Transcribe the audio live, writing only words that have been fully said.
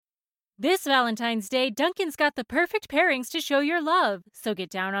This Valentine's Day, Dunkin's got the perfect pairings to show your love. So get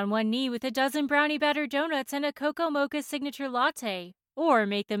down on one knee with a dozen brownie batter donuts and a cocoa mocha signature latte. Or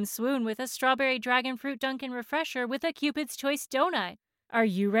make them swoon with a strawberry dragon fruit Dunkin' refresher with a Cupid's Choice donut. Are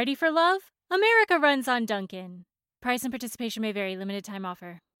you ready for love? America runs on Dunkin'. Price and participation may vary. Limited time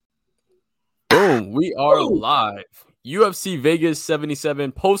offer. Boom, we are live. UFC Vegas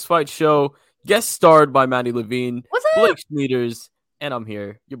 77 post-fight show, guest starred by Maddie Levine, Blake Schmieders, and I'm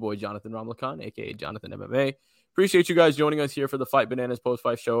here, your boy Jonathan Ramlakan, aka Jonathan MMA. Appreciate you guys joining us here for the Fight Bananas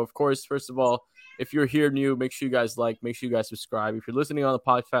post-fight show. Of course, first of all, if you're here new, make sure you guys like, make sure you guys subscribe. If you're listening on the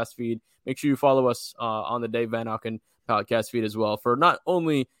podcast feed, make sure you follow us on the Dave Van Auken podcast feed as well for not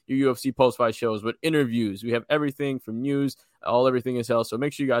only your UFC post-fight shows, but interviews. We have everything from news, everything is hell. So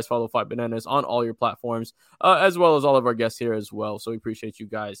make sure you guys follow Fight Bananas on all your platforms, as well as all of our guests here as well. So we appreciate you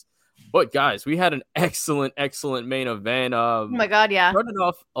guys. But guys, we had an excellent main event. Oh my God, yeah. Started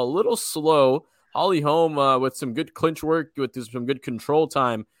off a little slow. Holly Holm with some good clinch work, with some good control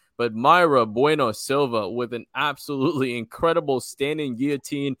time. But Mayra Bueno Silva with an absolutely incredible standing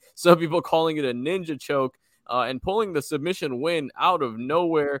guillotine. Some people calling it a ninja choke. And pulling the submission win out of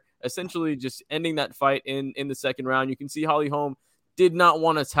nowhere, essentially just ending that fight in the second round. You can see Holly Holm did not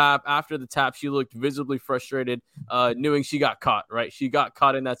want to tap. After the tap, she looked visibly frustrated, knowing she got caught, right? She got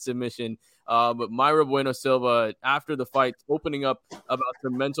caught in that submission. But Mayra Bueno Silva, after the fight, opening up about her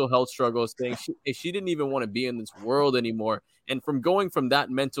mental health struggles, saying she didn't even want to be in this world anymore. And from going from that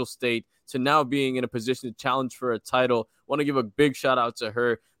mental state to now being in a position to challenge for a title, want to give a big shout out to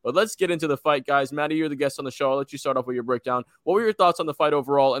her. But let's get into the fight, guys. Maddie, you're the guest on the show. I'll let you start off with your breakdown. What were your thoughts on the fight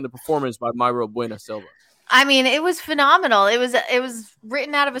overall and the performance by Mayra Bueno Silva? I mean, it was phenomenal. It was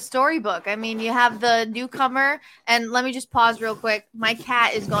written out of a storybook. I mean, you have the newcomer, and let me just pause real quick. My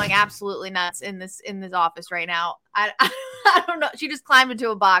cat is going absolutely nuts in this office right now. I don't know. She just climbed into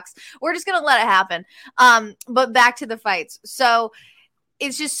a box. We're just gonna let it happen. But back to the fights. So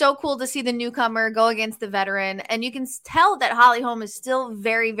it's just so cool to see the newcomer go against the veteran. And you can tell that Holly Holm is still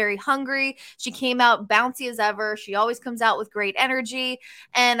very, very hungry. She came out bouncy as ever. She always comes out with great energy.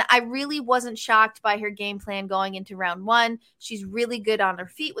 And I really wasn't shocked by her game plan going into round one. She's really good on her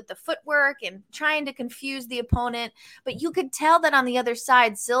feet with the footwork and trying to confuse the opponent. But you could tell that on the other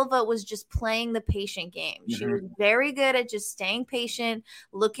side, Silva was just playing the patient game. Mm-hmm. She was very good at just staying patient,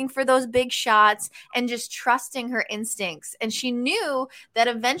 looking for those big shots, and just trusting her instincts. And she knew that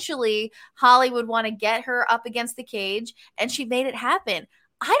eventually Holly would want to get her up against the cage, and she made it happen.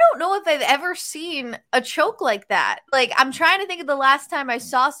 I don't know if I've ever seen a choke like that. Like, I'm trying to think of the last time I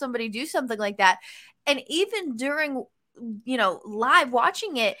saw somebody do something like that. And even during, live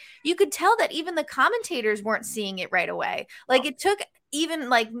watching it, you could tell that even the commentators weren't seeing it right away. Like, it took even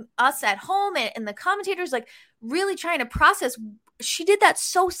like us at home and the commentators like really trying to process. She did that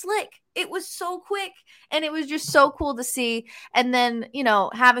so slick. It was so quick, and it was just so cool to see. And then,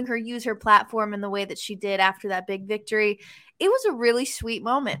 having her use her platform in the way that she did after that big victory, it was a really sweet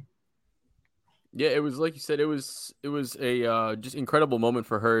moment. Yeah, it was like you said, it was a just incredible moment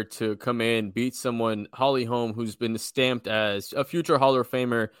for her to come in, beat someone, Holly Holm, who's been stamped as a future Hall of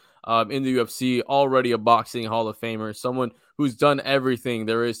Famer in the UFC, already a boxing Hall of Famer, someone who's done everything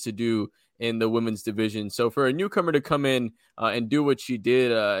there is to do in the women's division. So for a newcomer to come in and do what she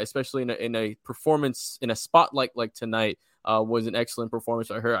did, especially in a performance in a spotlight like tonight, was an excellent performance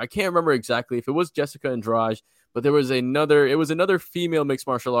by her. I can't remember exactly if it was Jessica Andrade, but it was another female mixed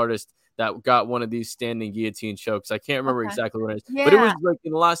martial artist that got one of these standing guillotine chokes. I can't remember exactly what it is, but it was like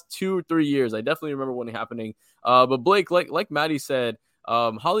in the last 2 or 3 years. I definitely remember when it happening. But Blake, like Maddie said,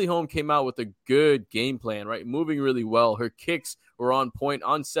 Holly Holm came out with a good game plan, right? Moving really well. Her kicks were on point,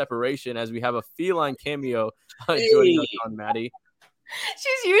 on separation, as we have a feline cameo joining us on Maddie.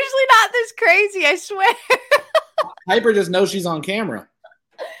 She's usually not this crazy, I swear. Piper just knows she's on camera.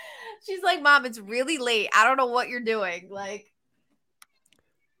 She's like, Mom, it's really late. I don't know what you're doing.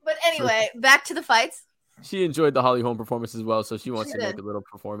 But anyway, back to the fights. She enjoyed the Holly Holm performance as well, so she wants to make a little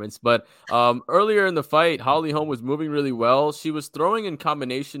performance. But earlier in the fight, Holly Holm was moving really well. She was throwing in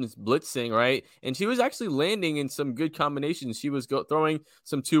combinations, blitzing, right? And she was actually landing in some good combinations. She was throwing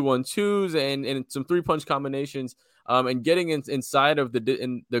some 2-1-2s and some 3-punch combinations and getting inside of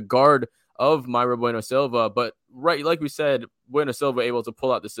the guard of Mayra Bueno Silva. But right, like we said, Bueno Silva able to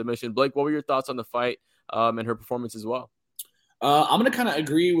pull out the submission. Blake, what were your thoughts on the fight and her performance as well? I'm going to kind of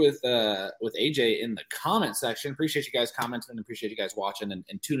agree with AJ in the comment section. Appreciate you guys commenting and appreciate you guys watching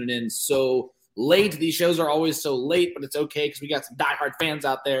and tuning in so late. These shows are always so late, but it's okay because we got some diehard fans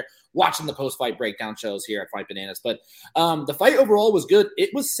out there watching the post-fight breakdown shows here at Fight Bananas. But the fight overall was good.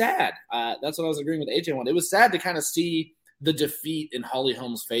 It was sad. That's what I was agreeing with AJ on. It was sad to kind of see the defeat in Holly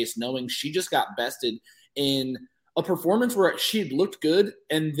Holm's face, knowing she just got bested in a performance where she had looked good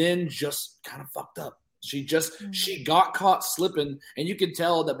and then just kind of fucked up. She got caught slipping, and you could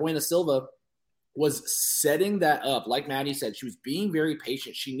tell that Buena Silva was setting that up. Like Maddie said, she was being very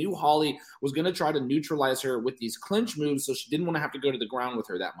patient. She knew Holly was going to try to neutralize her with these clinch moves, so she didn't want to have to go to the ground with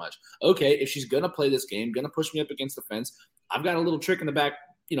her that much. Okay, if she's going to play this game, going to push me up against the fence, I've got a little trick in the back,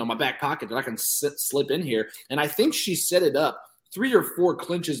 my back pocket that I can slip in here. And I think she set it up 3 or 4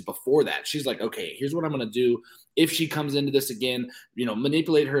 clinches before that. She's like, okay, here's what I'm going to do if she comes into this again,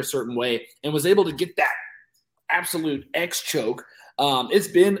 manipulate her a certain way, and was able to get that absolute X choke. It's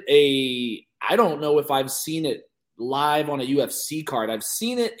been I don't know if I've seen it live on a UFC card. I've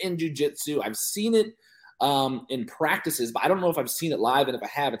seen it in jiu-jitsu. I've seen it in practices, but I don't know if I've seen it live, and if I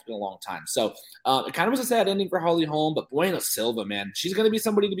have, it's been a long time. So it kind of was a sad ending for Holly Holm, but Buena Silva, man, she's going to be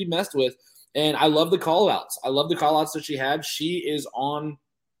somebody to be messed with, and I love the call-outs. I love the call-outs that she had. She is on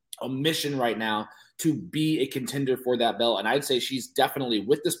a mission right now to be a contender for that belt, and I'd say she's definitely,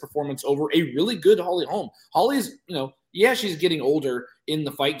 with this performance over a really good Holly Holm. Holly's, she's getting older in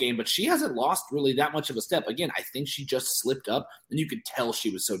the fight game, but she hasn't lost really that much of a step. Again, I think she just slipped up, and you could tell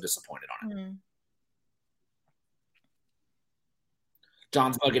she was so disappointed on it. Mm-hmm.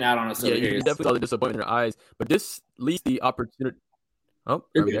 John's bugging out on us. Yeah, you can definitely saw the disappointment in her eyes, but this leaves the opportunity. Oh,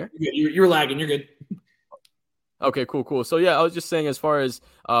 you're good. There? You're lagging. You're good. Okay, cool. So, yeah, I was just saying, as far as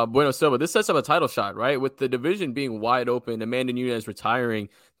Buena Silva, this sets up a title shot, right? With the division being wide open, Amanda Nunes retiring,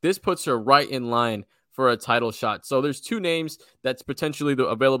 this puts her right in line for a title shot. So there's 2 names that's potentially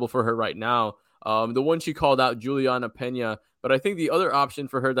available for her right now. The one she called out, Juliana Pena, but I think the other option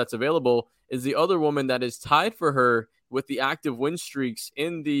for her that's available is the other woman that is tied for her with the active win streaks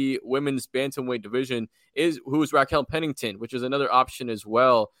in the women's bantamweight division, who is Raquel Pennington, which is another option as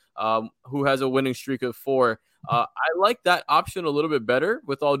well, who has a winning streak of 4. I like that option a little bit better,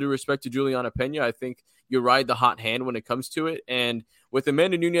 with all due respect to Juliana Pena. I think you ride the hot hand when it comes to it. And with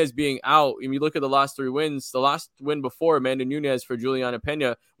Amanda Nunes being out, if you look at the last 3 wins, the last win before Amanda Nunes for Juliana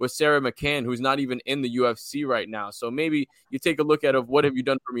Pena was Sarah McCann, who's not even in the UFC right now. So maybe you take a look at what have you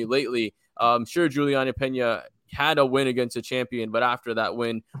done for me lately. Sure, Juliana Pena had a win against a champion, but after that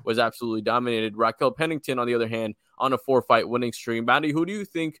win was absolutely dominated. Raquel Pennington, on the other hand, on a 4-fight winning streak. Maddie, who do you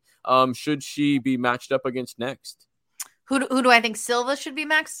think should she be matched up against next? Who do I think Silva should be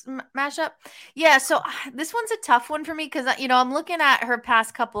matched up? Yeah, so this one's a tough one for me because, I'm looking at her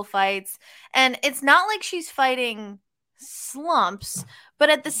past couple fights, and it's not like she's fighting slumps, but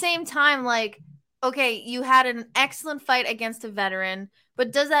at the same time, okay, you had an excellent fight against a veteran,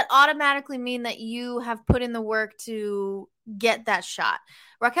 but does that automatically mean that you have put in the work to get that shot?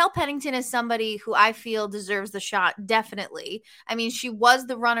 Raquel Pennington is somebody who I feel deserves the shot, definitely. I mean, she was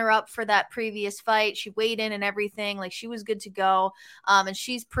the runner-up for that previous fight. She weighed in and everything. She was good to go, and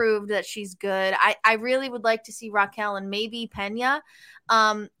she's proved that she's good. I really would like to see Raquel and maybe Pena.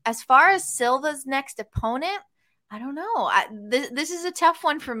 As far as Silva's next opponent, I don't know. This is a tough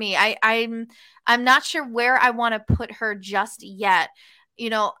one for me. I'm not sure where I want to put her just yet.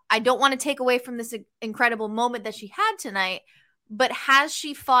 I don't want to take away from this incredible moment that she had tonight, but has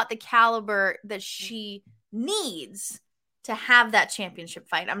she fought the caliber that she needs to have that championship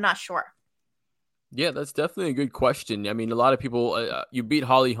fight? I'm not sure. Yeah, that's definitely a good question. I mean, a lot of people, you beat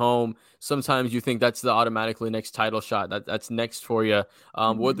Holly Holm. Sometimes you think that's the automatically next title shot. That's next for you.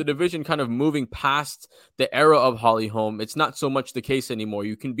 With the division kind of moving past the era of Holly Holm, it's not so much the case anymore.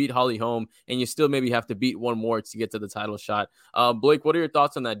 You can beat Holly Holm, and you still maybe have to beat one more to get to the title shot. Blake, what are your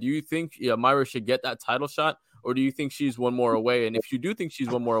thoughts on that? Do you think Myra should get that title shot, or do you think she's one more away? And if you do think she's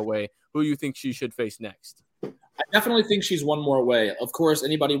one more away, who do you think she should face next? I definitely think she's one more away. Of course,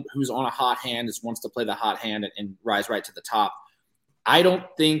 anybody who's on a hot hand wants to play the hot hand and rise right to the top. I don't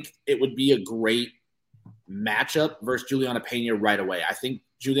think it would be a great matchup versus Juliana Pena right away. I think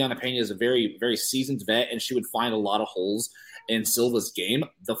Juliana Pena is a very, very seasoned vet, and she would find a lot of holes in Silva's game.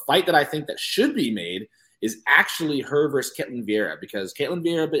 The fight that I think that should be made is actually her versus Ketlen Vieira, because Ketlen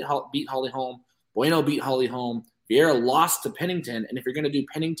Vieira beat Holly Holm, Bueno beat Holly Holm, Vieira lost to Pennington, and if you're going to do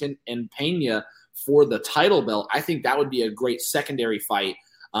Pennington and Pena for the title belt, I think that would be a great secondary fight,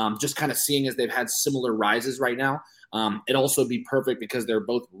 just kind of seeing as they've had similar rises right now. It'd also be perfect because they're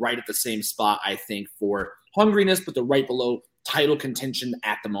both right at the same spot, I think, for hungriness, but they're right below title contention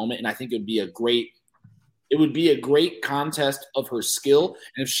at the moment. And I think it would be a great contest of her skill.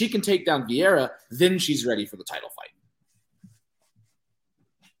 And if she can take down Vieira, then she's ready for the title fight.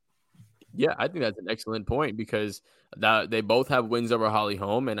 Yeah, I think that's an excellent point because that they both have wins over Holly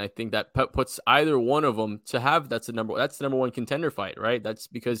Holm, and I think that puts either one of them to have that's the number one contender fight, right? That's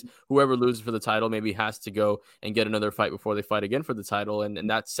because whoever loses for the title maybe has to go and get another fight before they fight again for the title, and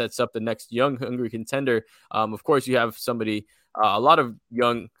that sets up the next young hungry contender. Of course, you have somebody, a lot of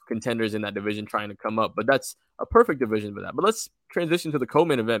young contenders in that division trying to come up, but that's a perfect division for that. But let's transition to the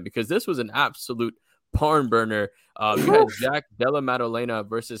co-main event because this was an absolute barn burner. You had Jack Della Maddalena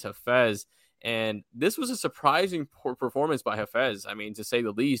versus Hafez, and this was a surprising performance by Hafez. I mean, to say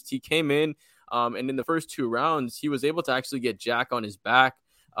the least, he came in, and in the first 2 rounds, he was able to actually get Jack on his back.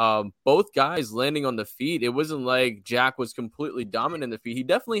 Both guys landing on the feet. It wasn't like Jack was completely dominant in the feet. He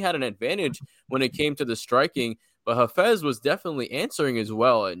definitely had an advantage when it came to the striking, but Hafez was definitely answering as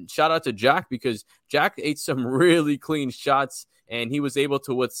well. And shout out to Jack because Jack ate some really clean shots, and he was able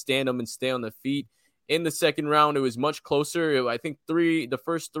to withstand them and stay on the feet. In the second round, it was much closer. I think the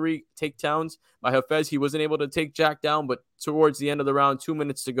first 3 takedowns by Hafez, he wasn't able to take Jack down, but towards the end of the round, 2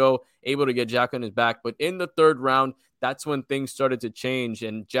 minutes to go, able to get Jack on his back. But in the third round, that's when things started to change,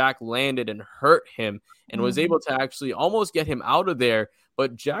 and Jack landed and hurt him and was able to actually almost get him out of there.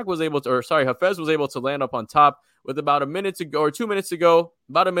 But Hafez was able to land up on top with about a minute to go, or 2 minutes to go.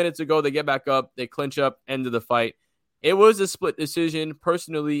 About a minute to go, they get back up, they clinch up, end of the fight. It was a split decision.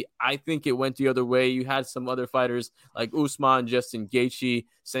 Personally, I think it went the other way. You had some other fighters like Usman, Justin Gaethje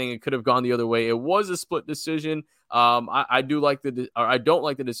saying it could have gone the other way. It was a split decision. I don't like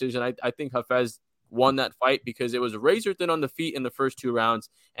the decision. I think Hafez won that fight because it was razor thin on the feet in the first 2 rounds,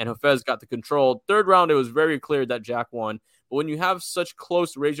 and Hafez got the control. Third round, it was very clear that Jack won. But when you have such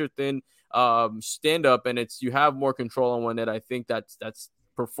close razor thin stand up and you have more control on one net, I think that's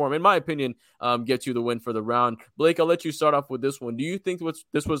perform, in my opinion, gets you the win for the round. Blake, I'll let you start off with this one. Do you think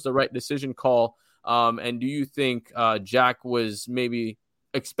this was the right decision call? And do you think Jack was maybe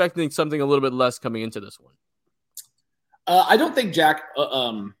expecting something a little bit less coming into this one? I don't think Jack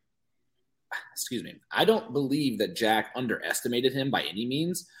I don't believe that Jack underestimated him by any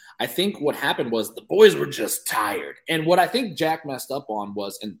means. I think what happened was the boys were just tired. And what I think Jack messed up on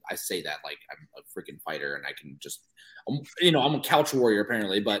was, and I say that like I'm a freaking fighter and I can just, I'm a couch warrior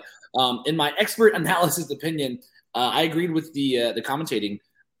apparently. But in my expert analysis opinion, I agreed with the commentating.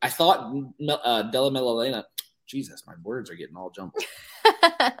 I thought Della Maddalena, Jesus, my words are getting all jumbled.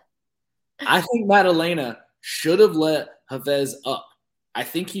 I think Maddalena should have let Hafez up. I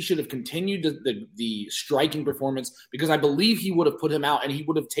think he should have continued the striking performance because I believe he would have put him out and he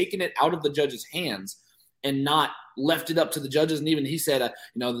would have taken it out of the judge's hands and not left it up to the judges. And even he said,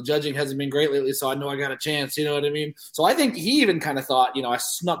 the judging hasn't been great lately, so I know I got a chance. You know what I mean? So I think he even kind of thought, I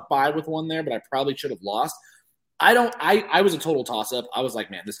snuck by with one there, but I probably should have lost. I was a total toss-up. I was like,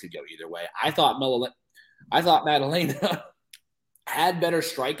 man, this could go either way. I thought Maddalena had better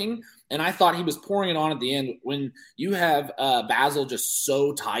striking, and I thought he was pouring it on at the end. When you have Basil just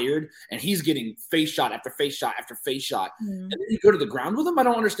so tired, and he's getting face shot after face shot after face shot, and then you go to the ground with him, I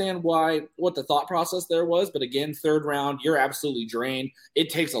don't understand what the thought process there was. But again, third round, you're absolutely drained. It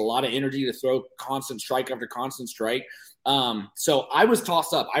takes a lot of energy to throw constant strike after constant strike. So I was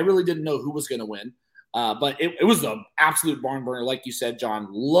tossed up. I really didn't know who was going to win. But it was an absolute barn burner. Like you said, John,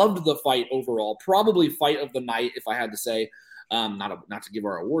 loved the fight overall. Probably fight of the night, if I had to say. Not to give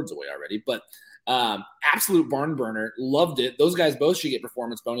our awards away already, but absolute barn burner. Loved it. Those guys both should get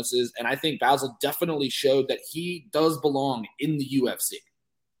performance bonuses, and I think Basil definitely showed that he does belong in the UFC.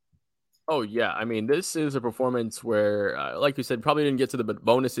 Oh, yeah. I mean, this is a performance where, like you said, probably didn't get to the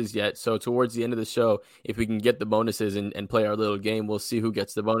bonuses yet. So towards the end of the show, if we can get the bonuses and play our little game, we'll see who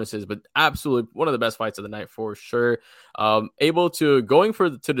gets the bonuses. But absolutely one of the best fights of the night for sure. Able to going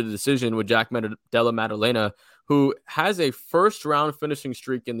to the decision with Jack Della Maddalena, who has a first-round finishing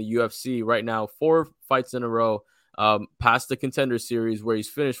streak in the UFC right now, 4 fights in a row, past the Contender Series where he's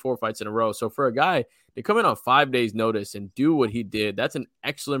finished 4 fights in a row. So for a guy to come in on 5 days' notice and do what he did, that's an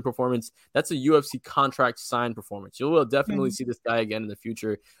excellent performance. That's a UFC contract signed performance. You will definitely see this guy again in the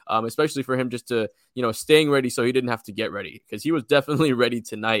future, especially for him just to, staying ready so he didn't have to get ready because he was definitely ready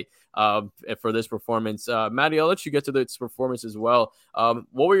tonight for this performance. Maddie, I'll let you get to this performance as well.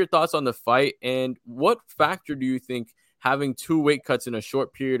 What were your thoughts on the fight, and what factor do you think having 2 weight cuts in a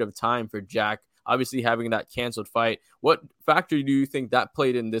short period of time for Jack, obviously having that canceled fight, what factor do you think that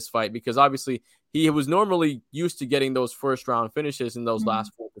played in this fight? Because obviously he was normally used to getting those first round finishes in those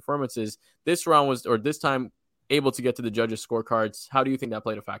last 4 performances. This time able to get to the judges' scorecards. How do you think that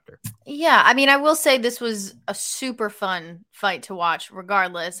played a factor? Yeah, I mean, I will say this was a super fun fight to watch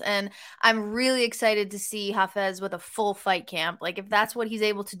regardless. And I'm really excited to see Hafez with a full fight camp. Like, if that's what he's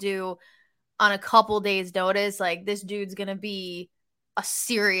able to do on a couple days' notice, like, this dude's going to be a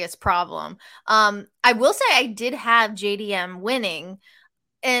serious problem. I will say I did have JDM winning,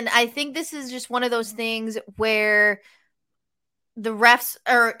 and I think this is just one of those things where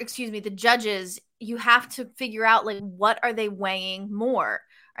the judges, you have to figure out, like, what are they weighing more?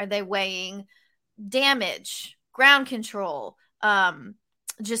 Are they weighing damage, ground control,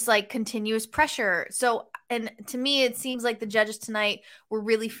 just like continuous pressure? So, and to me, it seems like the judges tonight were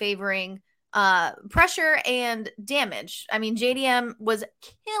really favoring pressure and damage. I mean, JDM was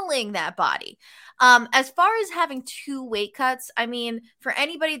killing that body. As far as having 2 weight cuts, I mean, for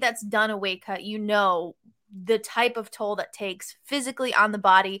anybody that's done a weight cut, you know the type of toll that takes physically on the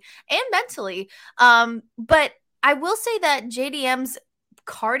body and mentally. But I will say that JDM's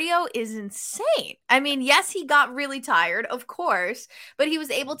cardio is insane. I mean, yes, he got really tired, of course, but he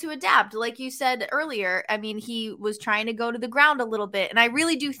was able to adapt. Like you said earlier, I mean, he was trying to go to the ground a little bit. And I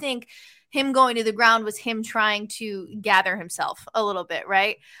really do think him going to the ground was him trying to gather himself a little bit,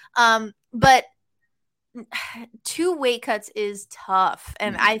 right? But 2 weight cuts is tough.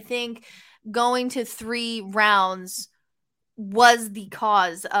 And I think going to 3 rounds was the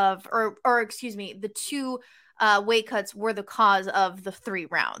cause of, or excuse me, the 2 weight cuts were the cause of the 3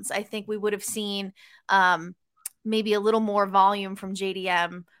 rounds. I think we would have seen maybe a little more volume from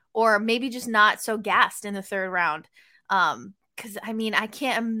JDM, or maybe just not so gassed in the 3rd round. Because, I mean, I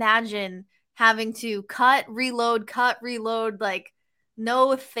can't imagine having to cut, reload. Like,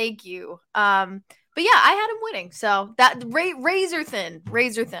 no, thank you. But yeah, I had him winning. So that razor thin.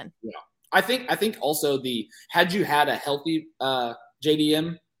 Yeah. I think also had you had a healthy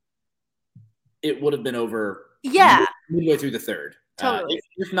JDM, it would have been over. Yeah. Midway through the 3rd. Totally.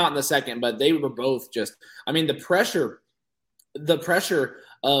 If not in the 2nd, but they were both just, I mean, the pressure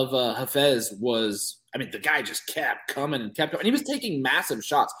of Hafez was, I mean, the guy just kept coming and kept going. And he was taking massive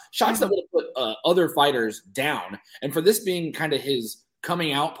shots that would have put other fighters down. And for this being kind of his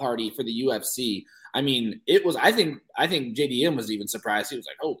coming out party for the UFC, I mean, it was, I think JDM was even surprised. He was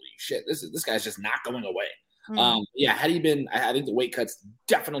like, holy shit, this guy's just not going away. Yeah, had he been, I think the weight cuts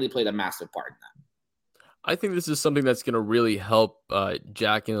definitely played a massive part in that. I think this is something that's going to really help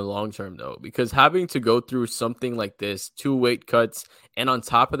Jack in the long term, though, because having to go through something like this, 2 weight cuts, and on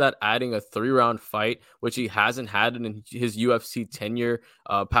top of that, adding a 3-round fight, which he hasn't had in his UFC tenure,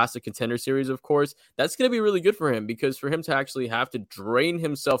 past the Contender Series, of course, that's going to be really good for him, because for him to actually have to drain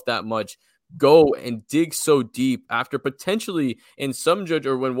himself that much, go and dig so deep after potentially in some judge,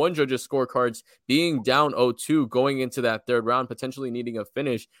 or when one judge's scorecards being down 0-2 going into that 3rd round, potentially needing a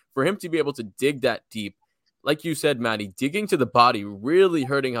finish, for him to be able to dig that deep, like you said, Maddie, digging to the body, really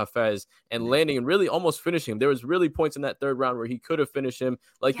hurting Hafez and landing and really almost finishing him. There was really points in that 3rd round where he could have finished him.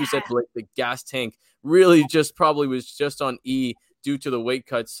 Like you said, Blake, the gas tank really just probably was just on E due to the weight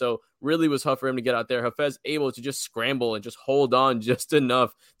cuts. So really was tough for him to get out there. Hafez able to just scramble and just hold on just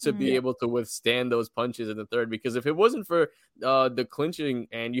enough to be able to withstand those punches in the 3rd. Because if it wasn't for the clinching,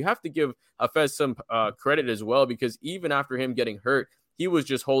 and you have to give Hafez some credit as well, because even after him getting hurt, he was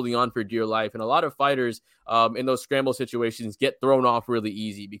just holding on for dear life. And a lot of fighters in those scramble situations get thrown off really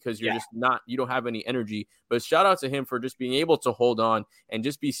easy because you're just you don't have any energy. But shout out to him for just being able to hold on and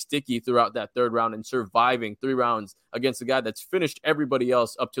just be sticky throughout that 3rd round and surviving 3 rounds against a guy that's finished everybody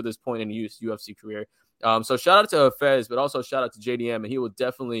else up to this point in his UFC career. So shout out to Fez, but also shout out to JDM, and he will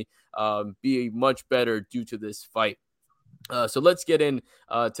definitely be much better due to this fight. So let's get in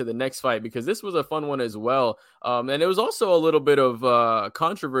to the next fight, because this was a fun one as well. And it was also a little bit of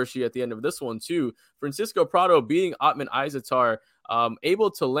controversy at the end of this one too. Francisco Prado beating Otman Izatar,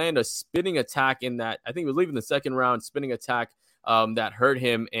 able to land a spinning attack in that, I think it was leaving the 2nd round, spinning attack that hurt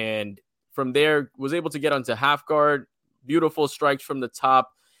him. And from there was able to get onto half guard, beautiful strikes from the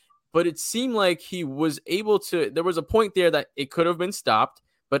top. But it seemed like he was able to, there was a point there that it could have been stopped.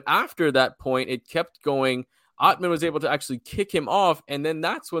 But after that point, it kept going. Otman was able to actually kick him off, and then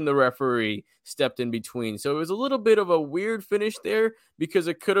that's when the referee stepped in between. So it was a little bit of a weird finish there, because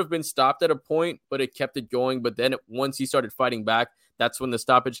it could have been stopped at a point, but it kept it going. But then once he started fighting back, that's when the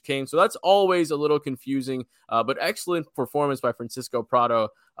stoppage came. So that's always a little confusing, but excellent performance by Francisco Prado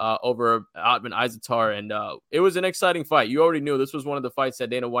over Otman Izatar. And it was an exciting fight. You already knew this was one of the fights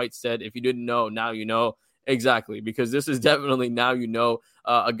that Dana White said, if you didn't know, now you know. Exactly, because this is definitely now you know.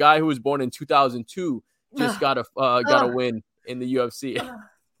 A guy who was born in 2002 just got a win in the UFC.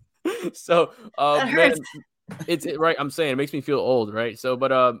 So, man, it's right. I'm saying it makes me feel old, right? So,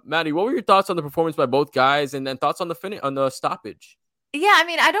 but Maddie, what were your thoughts on the performance by both guys, and then thoughts on the stoppage? Yeah, I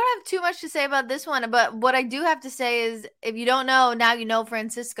mean, I don't have too much to say about this one, but what I do have to say is, if you don't know, now you know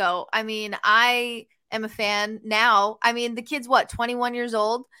Francisco. I mean, I am a fan now. I mean, the kid's 21 years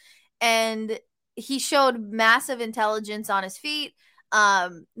old, and he showed massive intelligence on his feet.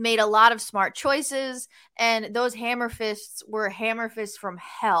 made a lot of smart choices, and those hammer fists were hammer fists from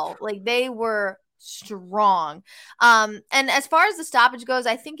hell. Like, they were strong. And as far as the stoppage goes,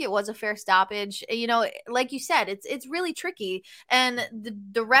 I think it was a fair stoppage. You know, like you said, it's really tricky, and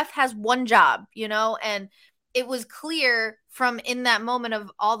the ref has one job, you know, and it was clear from in that moment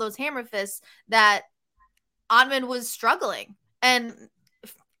of all those hammer fists that Ottman was struggling, and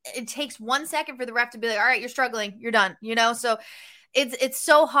it takes 1 second for the ref to be like, all right, you're struggling, you're done, you know? So it's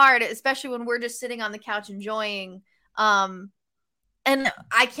so hard, especially when we're just sitting on the couch enjoying. And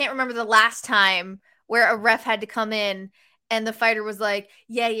I can't remember the last time where a ref had to come in and the fighter was like,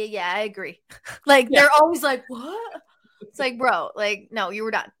 yeah, I agree. Like, they're always like, what? It's like, bro, like, no, you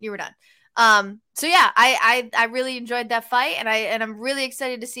were done. So yeah, I really enjoyed that fight, and I'm really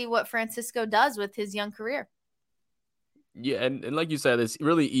excited to see what Francisco does with his young career. Yeah, and like you said, it's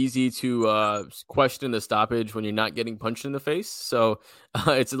really easy to question the stoppage when you're not getting punched in the face. So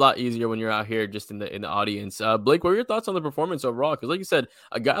it's a lot easier when you're out here just in the audience. Blake, what are your thoughts on the performance overall? Because like you said,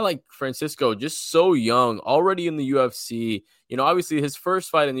 a guy like Francisco, just so young, already in the UFC. You know, obviously his first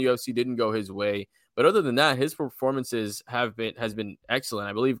fight in the UFC didn't go his way, but other than that, his performances has been excellent.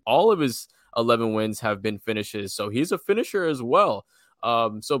 I believe all of his 11 wins have been finishes, so he's a finisher as well.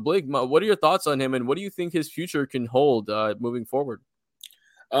 So Blake, what are your thoughts on him, and what do you think his future can hold moving forward?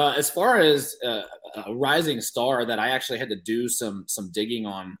 As far as a rising star that I actually had to do some digging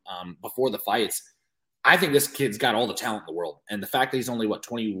on before the fights, I think this kid's got all the talent in the world. And the fact that he's only,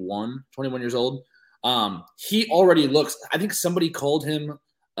 21 years old, he already looks – I think somebody called him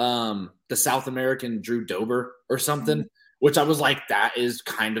the South American Drew Dober or something, which I was like, that is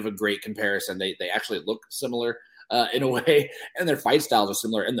kind of a great comparison. They actually look similar. In a way, and their fight styles are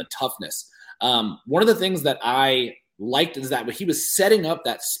similar, and the toughness. One of the things that I liked is that when he was setting up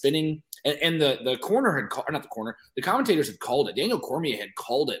that spinning, and the corner had called, not the corner, the commentators had called it. Daniel Cormier had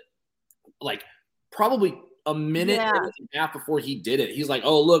called it like probably a minute and a half before he did it. He's like,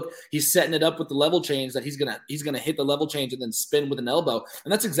 oh, look, he's setting it up with the level change that he's gonna hit the level change and then spin with an elbow,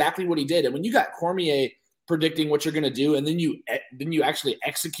 and that's exactly what he did. And when you got Cormier predicting what you're going to do, and then you actually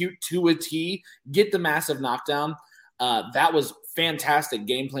execute to a T, get the massive knockdown. That was fantastic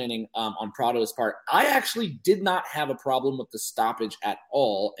game planning on Prado's part. I actually did not have a problem with the stoppage at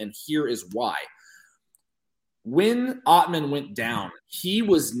all, and here is why. When Ottman went down, he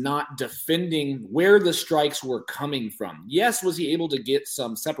was not defending where the strikes were coming from. Yes, was he able to get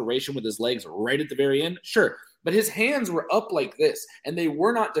some separation with his legs right at the very end? Sure. But his hands were up like this, and they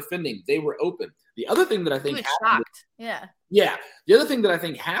were not defending. They were open. The other thing that I think happened, yeah. The other thing that I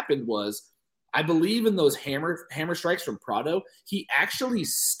think happened was, I believe in those hammer strikes from Prado, he actually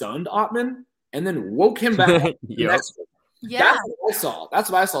stunned Ottman and then woke him back up. That's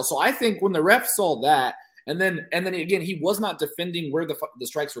what I saw. So I think when the ref saw that, and then again, he was not defending where the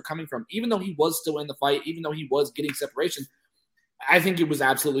strikes were coming from, even though he was still in the fight, even though he was getting separation. I think it was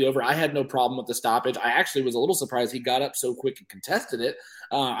absolutely over. I had no problem with the stoppage. I actually was a little surprised he got up so quick and contested it.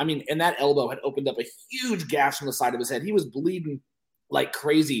 And that elbow had opened up a huge gash on the side of his head. He was bleeding like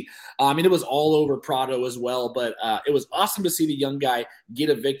crazy. It was all over Prado as well, but it was awesome to see the young guy get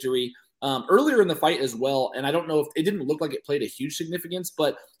a victory. Earlier in the fight as well, and I don't know if it didn't look like it played a huge significance,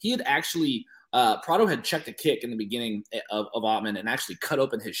 but he had actually Prado had checked a kick in the beginning of Ottman and actually cut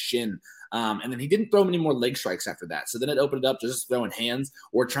open his shin. And then he didn't throw any more leg strikes after that. So then it opened it up to just throwing hands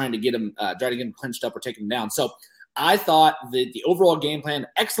or trying to get him, clinched up or take him down. So I thought the overall game plan,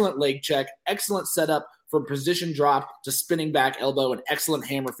 excellent leg check, excellent setup from position drop to spinning back elbow, and excellent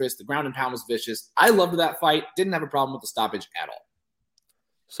hammer fist. The ground and pound was vicious. I loved that fight. Didn't have a problem with the stoppage at all.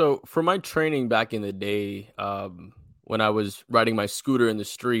 So for my training back in the day, when I was riding my scooter in the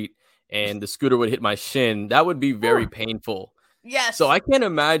street and the scooter would hit my shin, that would be very painful. Yes. So I can't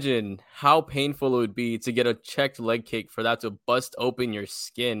imagine how painful it would be to get a checked leg kick for that to bust open your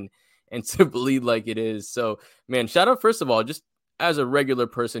skin and to bleed like it is. So, man, shout out, first of all, just as a regular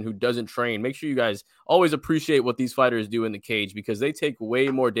person who doesn't train, make sure you guys always appreciate what these fighters do in the cage, because they take way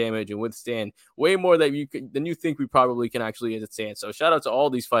more damage and withstand way more than you think we probably can actually withstand. So shout out to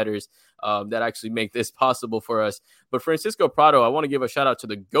all these fighters that actually make this possible for us. But Francisco Prado, I want to give a shout out to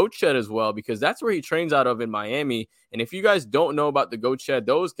the Goat Shed as well, because that's where he trains out of in Miami. And if you guys don't know about the Goat Shed,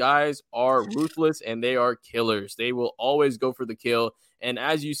 those guys are ruthless and they are killers. They will always go for the kill. And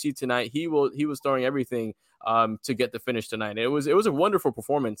as you see tonight, he was throwing everything to get the finish tonight. It was a wonderful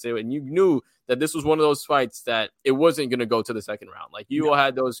performance, and you knew that this was one of those fights that it wasn't going to go to the second round. Like, you all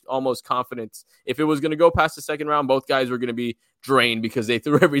had those almost confidence. If it was going to go past the second round, both guys were going to be drained because they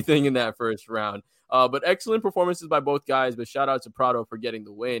threw everything in that first round. But excellent performances by both guys. But shout out to Prado for getting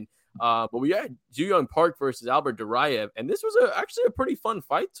the win. But we had Ju Young Park versus Albert Duraev, and this was actually a pretty fun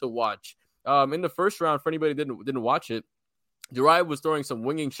fight to watch. In the first round, for anybody who didn't watch it, Duraev was throwing some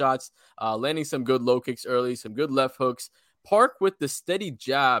winging shots, landing some good low kicks early, some good left hooks. Park with the steady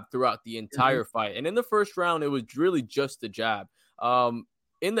jab throughout the entire fight. And in the first round, it was really just the jab.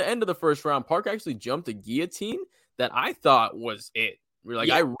 In the end of the first round, Park actually jumped a guillotine that I thought was it.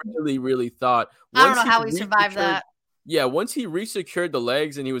 I really, really thought. I don't know how he survived that. Yeah, once he resecured the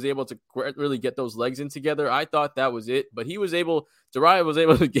legs and he was able to really get those legs in together, I thought that was it. But Duraev was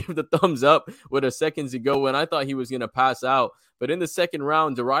able to give the thumbs up with a seconds to go, and I thought he was going to pass out. But in the second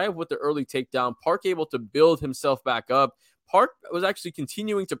round, Duraev with the early takedown, Park able to build himself back up. Park was actually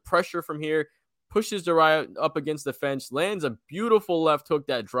continuing to pressure from here, pushes Duraev up against the fence, lands a beautiful left hook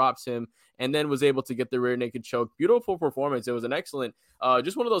that drops him, and then was able to get the rear naked choke. Beautiful performance. It was an excellent,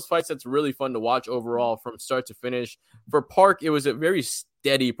 just one of those fights that's really fun to watch overall from start to finish. For Park, it was a very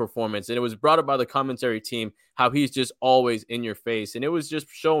steady performance, and it was brought up by the commentary team how he's just always in your face. And it was just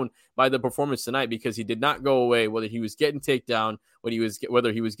shown by the performance tonight because he did not go away, whether he was getting takedown,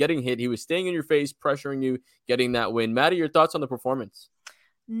 whether he was getting hit, he was staying in your face, pressuring you, getting that win. Maddie, your thoughts on the performance?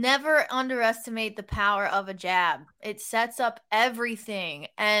 Never underestimate the power of a jab. It sets up everything.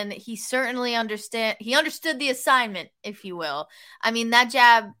 And he certainly understood the assignment, if you will. I mean, that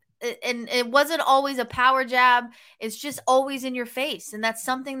jab, and it wasn't always a power jab. It's just always in your face. And that's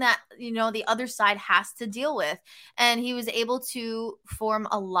something that, the other side has to deal with. And he was able to form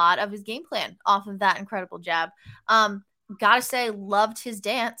a lot of his game plan off of that incredible jab. Gotta say, loved his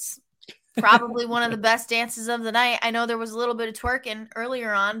dance. Probably one of the best dances of the night. I know there was a little bit of twerking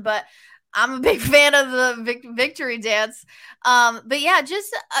earlier on, but I'm a big fan of the victory dance. But yeah,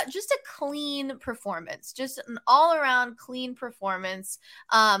 just a clean performance, just an all around clean performance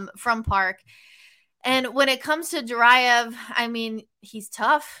from Park. And when it comes to Duraev, I mean, he's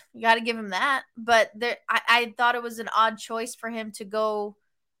tough. You got to give him that. But I thought it was an odd choice for him to go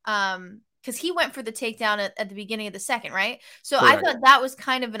because he went for the takedown at the beginning of the second, right? So correct. I thought that was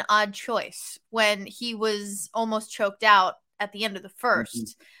kind of an odd choice when he was almost choked out at the end of the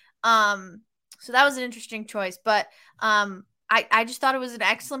first. So that was an interesting choice. But I just thought it was an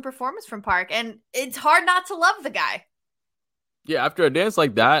excellent performance from Park. And it's hard not to love the guy. Yeah, after a dance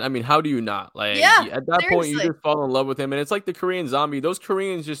like that, I mean, how do you not? At that point, you just fall in love with him. And it's like the Korean Zombie. Those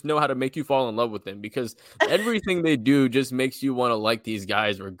Koreans just know how to make you fall in love with them because everything they do just makes you want to like these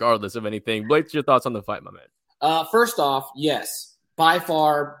guys regardless of anything. Blake, your thoughts on the fight, my man? First off, yes, by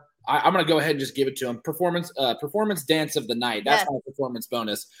far, I'm going to go ahead and just give it to him. Performance dance of the night. That's my performance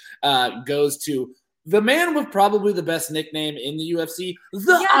bonus. Goes to the man with probably the best nickname in the UFC,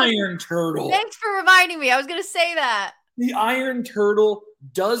 the Iron Turtle. Thanks for reminding me. I was going to say that. The Iron Turtle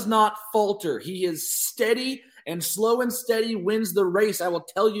does not falter. He is steady, and slow and steady wins the race. I will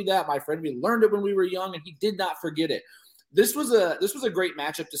tell you that, my friend. We learned it when we were young, and he did not forget it. This was a great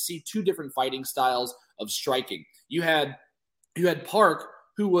matchup to see two different fighting styles of striking. You had Park,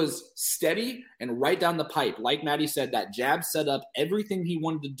 who was steady and right down the pipe. Like Maddie said, that jab set up everything he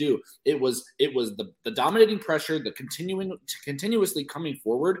wanted to do. It was the dominating pressure, the continuously coming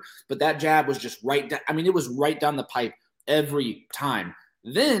forward, but that jab was just right down. I mean, it was right down the pipe every time.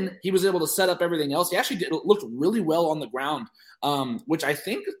 Then he was able to set up everything else. He actually looked really well on the ground, which I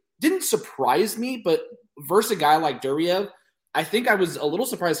think didn't surprise me, but versus a guy like Duraev, I think I was a little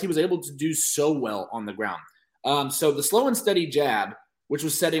surprised he was able to do so well on the ground. So the slow and steady jab, which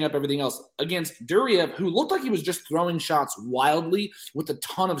was setting up everything else against Duraev, who looked like he was just throwing shots wildly with a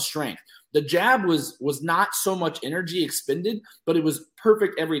ton of strength. The jab was not so much energy expended, but it was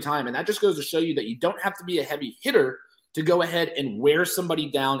perfect every time. And that just goes to show you that you don't have to be a heavy hitter to go ahead and wear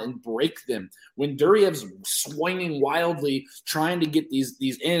somebody down and break them. When Duraev's swinging wildly, trying to get these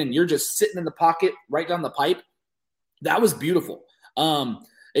in, and you're just sitting in the pocket right down the pipe, that was beautiful.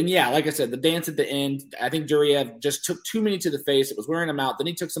 And yeah, like I said, the dance at the end, I think Duraev just took too many to the face. It was wearing him out. Then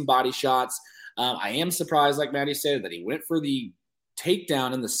he took some body shots. I am surprised, like Maddie said, that he went for the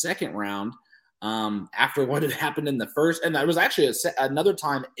takedown in the second round after what had happened in the first. And there was actually another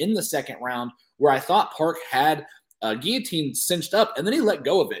time in the second round where I thought Park had guillotine cinched up, and then he let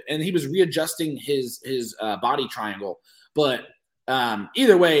go of it, and he was readjusting his body triangle. But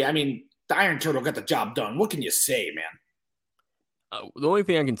either way, I mean, the Iron Turtle got the job done. What can you say, man? The only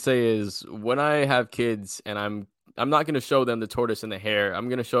thing I can say is when I have kids and I'm not going to show them the tortoise and the hare. I'm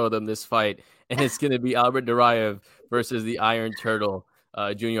going to show them this fight, and it's going to be Albert Duraev versus the Iron Turtle,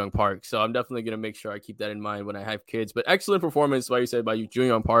 Ju Young Park. So I'm definitely going to make sure I keep that in mind when I have kids. But excellent performance, like you said, by Ju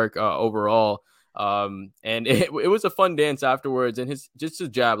Young Park overall. And it was a fun dance afterwards. And his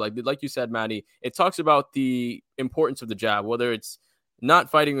jab, like you said, Maddie, it talks about the importance of the jab, whether it's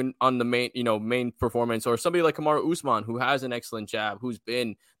not fighting on the main performance, or somebody like Kamaru Usman, who has an excellent jab, who's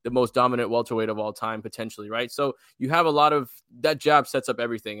been the most dominant welterweight of all time, potentially, right? So you have a lot of that jab sets up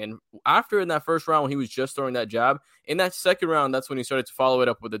everything. And after in that first round, when he was just throwing that jab, in that second round, that's when he started to follow it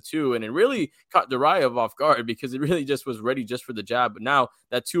up with a 2. And it really caught Duraev off guard because it really just was ready just for the jab. But now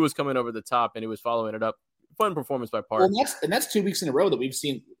that 2 was coming over the top and he was following it up. Fun performance by Park. Well, that's 2 weeks in a row that we've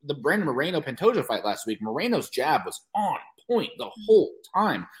seen the Brandon Moreno-Pantoja fight last week. Moreno's jab was on point the whole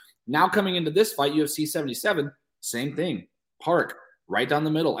time. Now coming into this fight, UFC 77, same thing. Park, right down the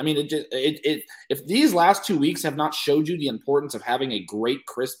middle. I mean, if these last 2 weeks have not showed you the importance of having a great,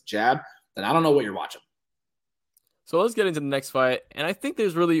 crisp jab, then I don't know what you're watching. So let's get into the next fight. And I think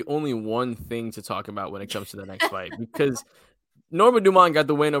there's really only one thing to talk about when it comes to the next fight, because Norma Dumont got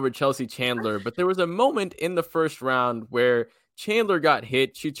the win over Chelsea Chandler, but there was a moment in the first round where Chandler got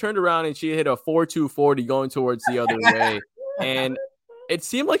hit. She turned around and she hit a 4-2-40 going towards the other way. And it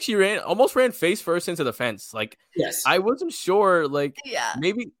seemed like she almost ran face first into the fence. Like, yes. I wasn't sure. Like,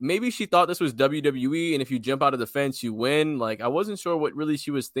 maybe she thought this was WWE, and if you jump out of the fence, you win. Like, I wasn't sure what really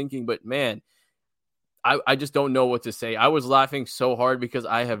she was thinking, but man, I just don't know what to say. I was laughing so hard because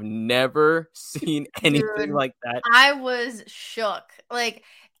I have never seen anything like that. I was shook. Like,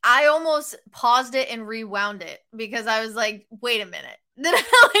 I almost paused it and rewound it because I was like, wait a minute. Then like,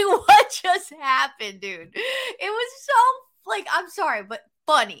 what just happened, dude? It was so, like, I'm sorry, but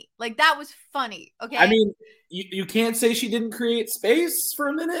funny. Like, that was funny, okay? I mean, you can't say she didn't create space for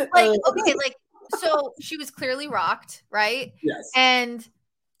a minute. Like, okay, like, so she was clearly rocked, right? Yes. And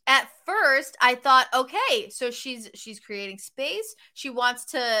at first, I thought, okay, so she's creating space. She wants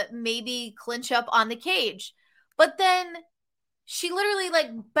to maybe clinch up on the cage. But then she literally, like,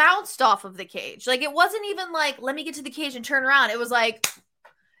 bounced off of the cage. Like, it wasn't even like, let me get to the cage and turn around. It was like,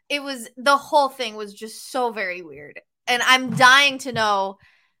 the whole thing was just so very weird. And I'm dying to know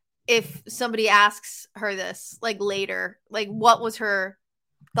if somebody asks her this, like, later. Like, what was her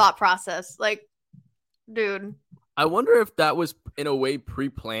thought process? Like, dude. I wonder if that was in a way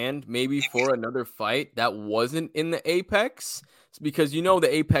pre-planned, maybe for another fight that wasn't in the Apex, because the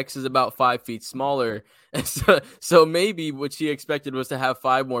Apex is about 5 feet smaller. So maybe what she expected was to have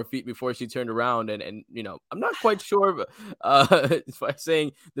 5 more feet before she turned around. And I'm not quite sure by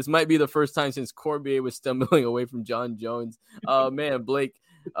saying this might be the first time since Cormier was stumbling away from John Jones. Man, Blake,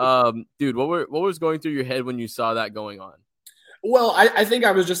 dude, what was going through your head when you saw that going on? Well, I think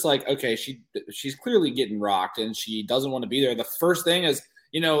I was just like, okay, she's clearly getting rocked and she doesn't want to be there. The first thing is,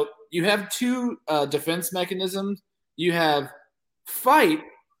 you have 2 defense mechanisms. You have fight.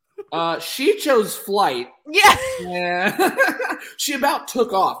 She chose flight. Yeah. She about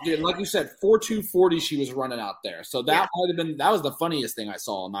took off, dude. Like you said, 4-2-40 she was running out there. So that was the funniest thing I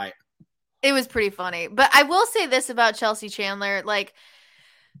saw all night. It was pretty funny. But I will say this about Chelsea Chandler, like,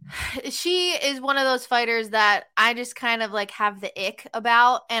 she is one of those fighters that I just kind of like have the ick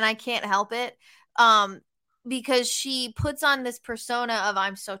about, and I can't help it. Because she puts on this persona of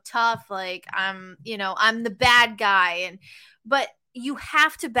I'm so tough, like I'm the bad guy, but you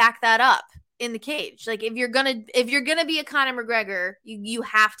have to back that up in the cage. Like, if you're gonna be a Conor McGregor, you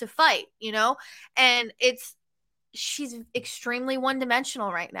have to fight, and she's extremely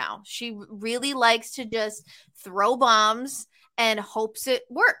one-dimensional right now. She really likes to just throw bombs and hopes it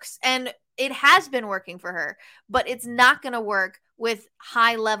works. And it has been working for her, but it's not going to work with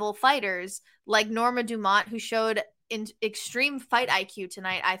high-level fighters like Norma Dumont, who showed extreme fight IQ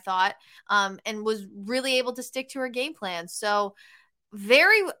tonight, I thought, and was really able to stick to her game plan. So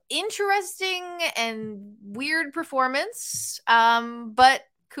very interesting and weird performance, but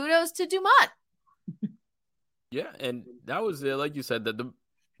kudos to Dumont. Yeah, and that was like you said, that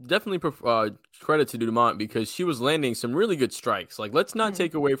definitely credit to Dumont, because she was landing some really good strikes. Like, let's not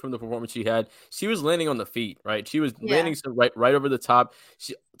take away from the performance she had. She was landing on the feet, right? She was landing some right over the top.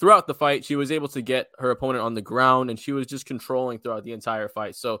 Throughout the fight, she was able to get her opponent on the ground, and she was just controlling throughout the entire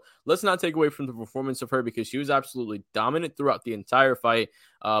fight. So let's not take away from the performance of her, because she was absolutely dominant throughout the entire fight.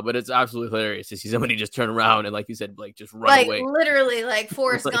 But it's absolutely hilarious to see somebody just turn around and, like you said, Blake, just run away. Literally, like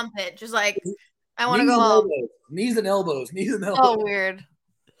Forrest Gump it. Just like, I want to go home. Knees and elbows. Oh, weird.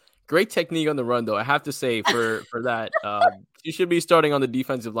 Great technique on the run, though, I have to say, for that. You should be starting on the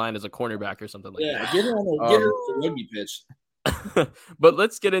defensive line as a cornerback or something like that. Get her on the rugby pitch. But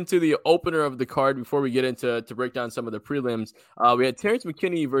let's get into the opener of the card before we get into to break down some of the prelims. We had Terrence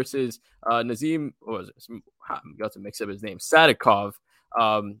McKinney versus Nazim. What was it? I got to mix up his name. Sadikov.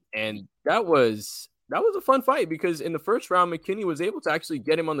 And that was a fun fight, because in the first round, McKinney was able to actually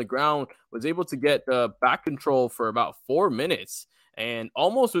get him on the ground, was able to get back control for about 4 minutes. and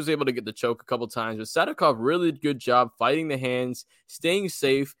almost was able to get the choke a couple times. But Sadikov, really good job fighting the hands, staying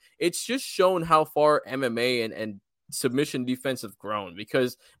safe. It's just shown how far MMA and submission defense have grown,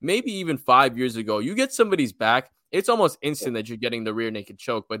 because maybe even 5 years ago, you get somebody's back, it's almost instant that you're getting the rear naked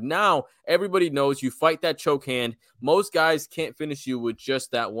choke. But now everybody knows you fight that choke hand. Most guys can't finish you with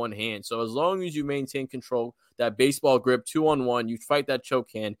just that one hand. So as long as you maintain control, that baseball grip, 2-on-1, you fight that choke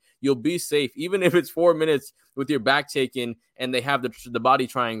hand, you'll be safe, even if it's 4 minutes with your back taken and they have the body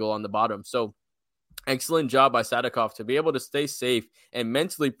triangle on the bottom. So excellent job by Sadikov to be able to stay safe and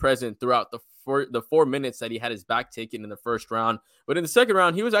mentally present throughout the 4 minutes that he had his back taken in the first round. But in the second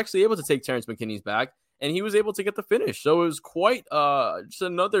round, he was actually able to take Terrence McKinney's back, and he was able to get the finish. So it was quite just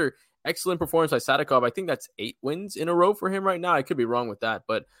another excellent performance by Sadikov. I think that's 8 wins in a row for him right now. I could be wrong with that,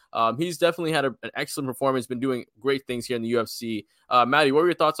 but he's definitely had an excellent performance, been doing great things here in the UFC. Maddie, what were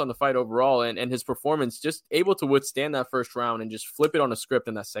your thoughts on the fight overall and his performance, just able to withstand that first round and just flip it on a script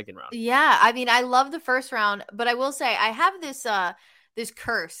in that second round? Yeah, I mean, I love the first round, but I will say I have this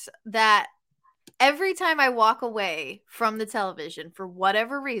curse that every time I walk away from the television, for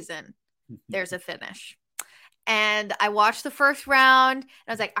whatever reason, there's a finish. And I watched the first round, and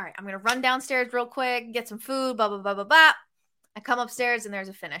I was like, all right, I'm going to run downstairs real quick, get some food, blah, blah, blah, blah, blah. I come upstairs, and there's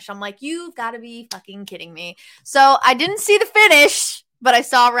a finish. I'm like, you've got to be fucking kidding me. So I didn't see the finish, but I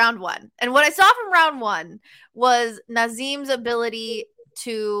saw round one. And what I saw from round one was Nazim's ability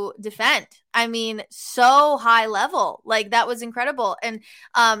to defend. I mean, so high level. Like, that was incredible. And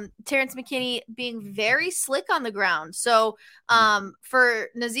Terrence McKinney being very slick on the ground. So for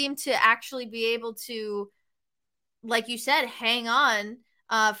Nazim to actually be able to, like you said, hang on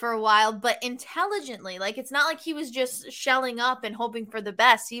for a while, but intelligently. Like, it's not like he was just shelling up and hoping for the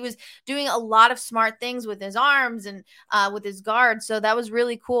best. He was doing a lot of smart things with his arms and with his guard. So that was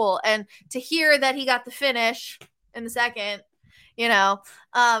really cool. And to hear that he got the finish in the second,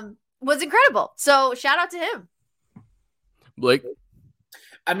 was incredible. So shout out to him. Blake?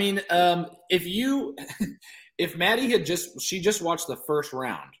 I mean, if Maddie she just watched the first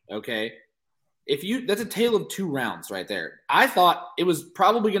round, okay? That's a tale of 2 rounds right there. I thought it was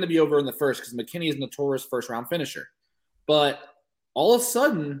probably going to be over in the first because McKinney is a notorious first round finisher. But all of a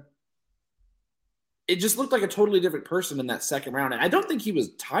sudden, it just looked like a totally different person in that second round. And I don't think he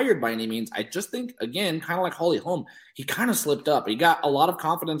was tired by any means. I just think, again, kind of like Holly Holm, he kind of slipped up. He got a lot of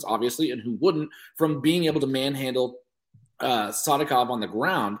confidence, obviously, and who wouldn't, from being able to manhandle Sadikov on the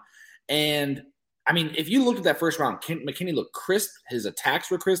ground. And I mean, if you looked at that first round, McKinney looked crisp. His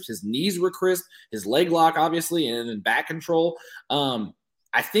attacks were crisp. His knees were crisp. His leg lock, obviously, and then back control. I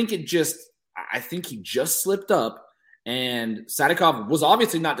think he just slipped up. And Sadikov was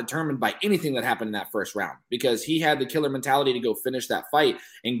obviously not determined by anything that happened in that first round, because he had the killer mentality to go finish that fight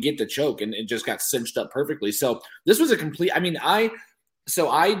and get the choke, and it just got cinched up perfectly. So this was a complete – I mean, I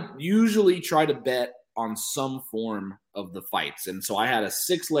usually try to bet on some form of the fights. And so I had a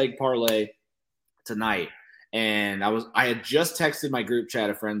 6-leg parlay tonight, and I had just texted my group chat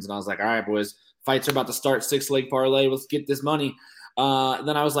of friends, and I was like, all right, boys, fights are about to start, 6-leg parlay. Let's get this money.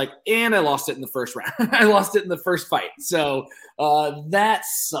 Then I was like, and I lost it in the first round. I lost it in the first fight. So that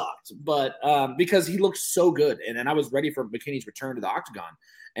sucked. But because he looked so good, and I was ready for McKinney's return to the octagon,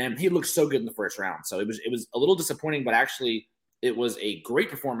 and he looked so good in the first round. So it was a little disappointing, but actually it was a great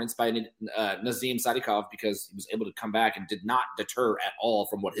performance by Nazim Sadikov, because he was able to come back and did not deter at all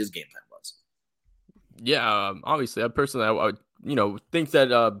from what his game plan was. Yeah, obviously, I personally think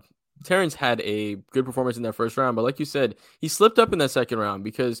that Terrence had a good performance in that first round, but like you said, he slipped up in that second round,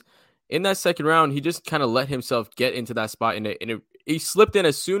 because in that second round, he just kind of let himself get into that spot, and he slipped in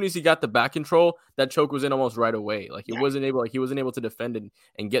as soon as he got the back control. That choke was in almost right away. Like, he wasn't able to defend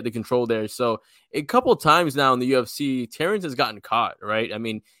and get the control there. So a couple of times now in the UFC, Terrence has gotten caught, right? I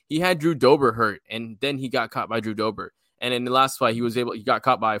mean, he had Drew Dober hurt, and then he got caught by Drew Dober. And in the last fight, he got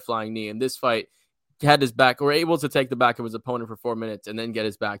caught by a flying knee. In this fight, had his back, or able to take the back of his opponent for 4 minutes and then get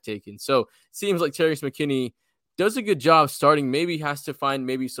his back taken. So it seems like Terrence McKinney does a good job starting. Maybe has to find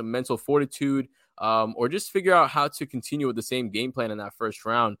some mental fortitude, or just figure out how to continue with the same game plan in that first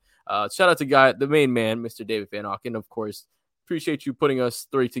round. Shout out to the main man, Mr. David Van Auken, of course. Appreciate you putting us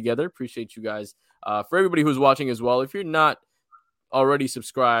 3 together. Appreciate you guys. For everybody who's watching as well, if you're not already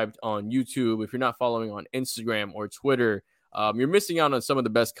subscribed on YouTube, if you're not following on Instagram or Twitter, you're missing out on some of the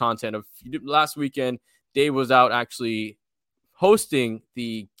best content. Last weekend, Dave was out actually hosting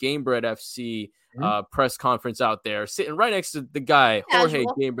the Gamebred FC press conference out there, sitting right next to the guy, Jorge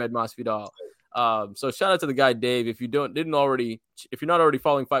Gamebred Masvidal. So shout out to the guy, Dave. If you're not already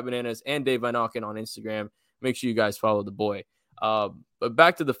following Fight Bananas and Dave Van Auken on Instagram, make sure you guys follow the boy. But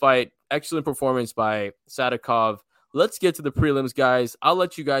back to the fight, excellent performance by Sadikov. let's get to the prelims, guys. I'll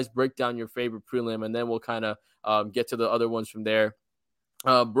let you guys break down your favorite prelim, and then we'll kind of get to the other ones from there.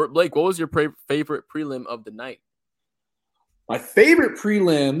 Blake, what was your favorite prelim of the night? My favorite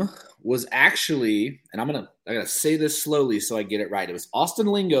prelim was actually, and I gotta say this slowly so I get it right. It was Austin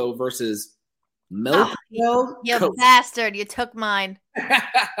Lingo versus Milk. You bastard! You took mine.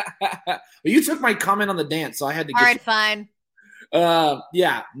 Well, you took my comment on the dance, so I had to. All right, fine.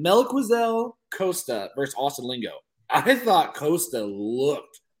 Yeah, Melquizel Costa versus Austin Lingo. I thought Costa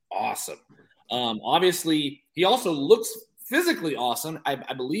looked awesome. Obviously, he also looks physically awesome. I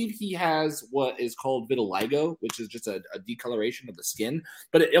believe he has what is called vitiligo, which is just a decoloration of the skin,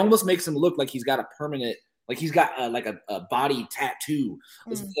 but it almost makes him look like he's got a permanent, like he's got a body tattoo.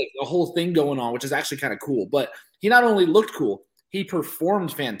 It's like a whole thing going on, which is actually kind of cool. But he not only looked cool, he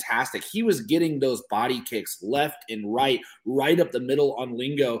performed fantastic. He was getting those body kicks left and right up the middle on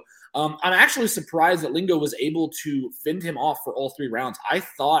Lingo. I'm actually surprised that Lingo was able to fend him off for all 3 rounds. I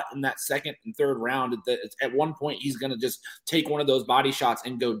thought in that second and third round that at one point he's going to just take one of those body shots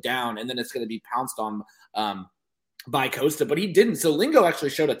and go down, and then it's going to be pounced on by Costa, but he didn't. So Lingo actually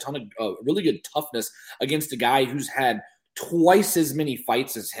showed a ton of really good toughness against a guy who's had twice as many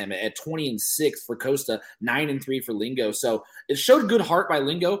fights as him at 20-6 for Costa, 9-3 for Lingo. So it showed good heart by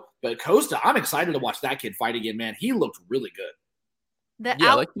Lingo, but Costa, I'm excited to watch that kid fight again, man. He looked really good. The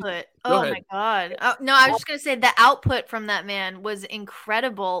output. Oh my God. No, I was just going to say the output from that man was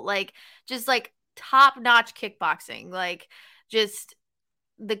incredible. Like, just like top-notch kickboxing. Like, just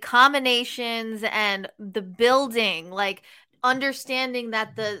the combinations and the building, like understanding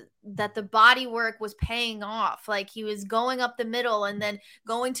that the body work was paying off. Like, he was going up the middle and then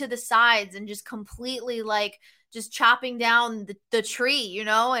going to the sides and just completely like just chopping down the tree, you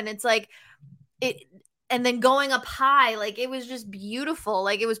know? And it's like it. And then going up high, like it was just beautiful.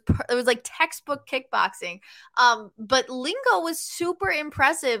 Like it was like textbook kickboxing. But Lingo was super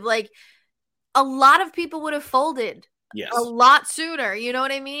impressive. Like a lot of people would have folded a lot sooner. You know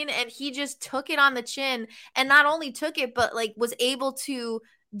what I mean? And he just took it on the chin, and not only took it, but like was able to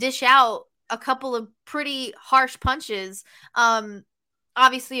dish out a couple of pretty harsh punches.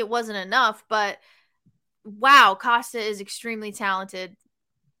 Obviously it wasn't enough, but wow, Costa is extremely talented.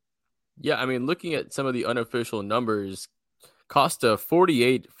 Yeah, I mean, looking at some of the unofficial numbers, Costa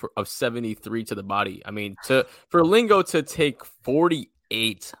 48 of 73 to the body. I mean, for Lingo to take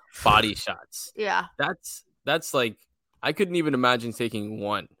 48 body shots. Yeah. That's like, I couldn't even imagine taking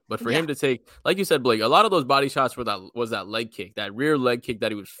one. But for him to take, like you said, Blake, a lot of those body shots was that leg kick, that rear leg kick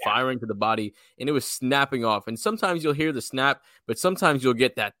that he was firing to the body, and it was snapping off. And sometimes you'll hear the snap, but sometimes you'll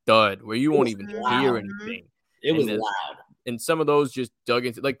get that thud where you won't even hear anything. It was loud. And some of those just dug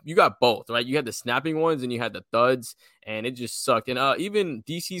into, like, you got both, right? You had the snapping ones and you had the thuds, and it just sucked. And even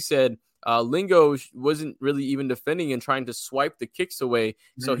DC said Lingo wasn't really even defending and trying to swipe the kicks away.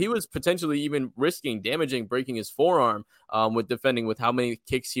 Mm-hmm. So he was potentially even risking breaking his forearm with defending with how many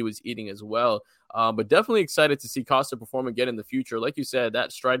kicks he was eating as well. But definitely excited to see Costa perform again in the future. Like you said,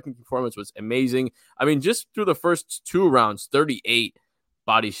 that striking performance was amazing. I mean, just through the first 2 rounds, 38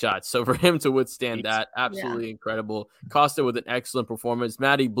 body shots. So for him to withstand that, absolutely incredible. Costa with an excellent performance.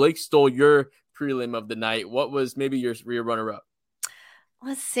 Maddie, Blake stole your prelim of the night. What was maybe your runner-up?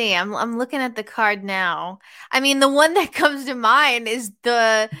 Let's see. I'm looking at the card now. I mean, the one that comes to mind is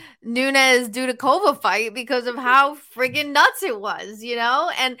the Nunes-Dudakova fight because of how friggin' nuts it was, you know?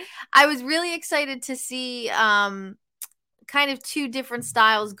 And I was really excited to see kind of 2 different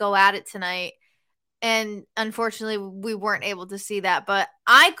styles go at it tonight. And unfortunately, we weren't able to see that. But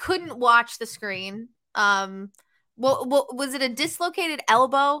I couldn't watch the screen. Well, was it a dislocated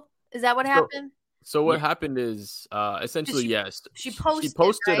elbow? Is that what happened? So what happened is essentially, yes. She posted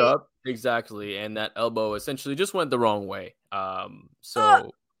right? Up. Exactly. And that elbow essentially just went the wrong way.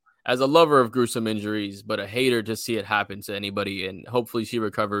 As a lover of gruesome injuries, but a hater to see it happen to anybody, and hopefully she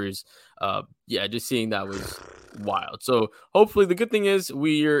recovers. Just seeing that was wild. So hopefully the good thing is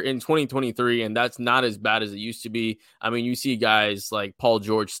we're in 2023 and that's not as bad as it used to be. I mean, you see guys like Paul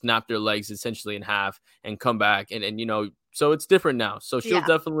George snap their legs essentially in half and come back and you know, so it's different now. So she'll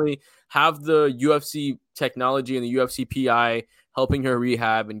definitely have the UFC technology and the UFC PI helping her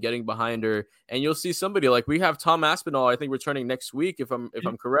rehab and getting behind her. And you'll see somebody like we have Tom Aspinall, I think, returning next week, if I'm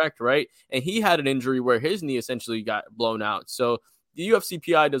correct, right? And he had an injury where his knee essentially got blown out. So the UFC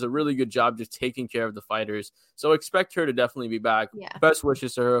PI does a really good job just taking care of the fighters. So expect her to definitely be back. Yeah. Best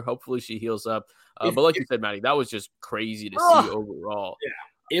wishes to her. Hopefully she heals up. But like you said, Maddie, that was just crazy to see overall.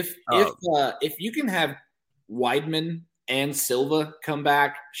 Yeah. If you can have Weidman and Silva come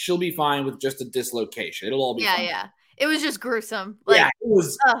back, she'll be fine with just a dislocation. It'll all be fine. Yeah. It was just gruesome. It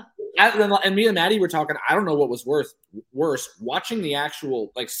was. and me and Maddie were talking. I don't know what was worse, watching the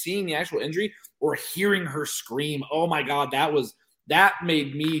actual, like seeing the actual injury or hearing her scream. Oh my God, that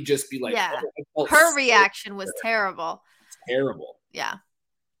made me just be like, yeah. oh, Her reaction was terrible. Terrible. Yeah.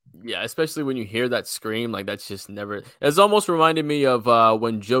 Yeah, especially when you hear that scream, like that's just never. It's almost reminded me of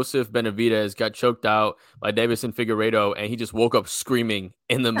when Joseph Benavidez got choked out by Davison Figueiredo, and he just woke up screaming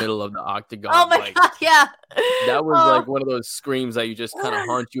in the middle of the octagon. Oh my God, yeah. That was like one of those screams that you just kind of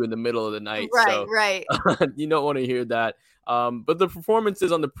haunt you in the middle of the night. Right, so, right. You don't want to hear that. But the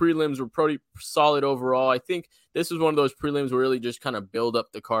performances on the prelims were pretty solid overall. I think this was one of those prelims where really just kind of build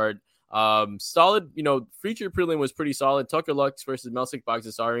up the card. Solid, feature prelim was pretty solid. Tucker Lux versus Melsik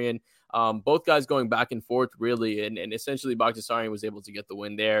Bagdasaryan. Both guys going back and forth really, and essentially Bagdasaryan was able to get the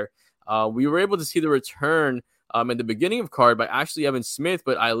win there. We were able to see the return at the beginning of card by Ashley Evans Smith,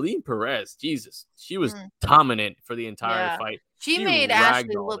 but Eileen Perez, Jesus, she was dominant for the entire fight. She made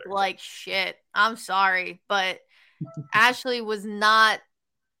Ashley look like shit. I'm sorry, but Ashley was not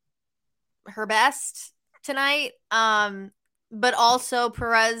her best tonight. But also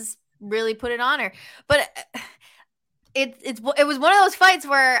Perez really put it on her. But it was one of those fights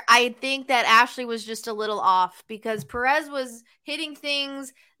where I think that Ashley was just a little off because Perez was hitting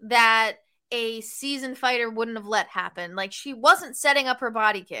things that a seasoned fighter wouldn't have let happen. Like she wasn't setting up her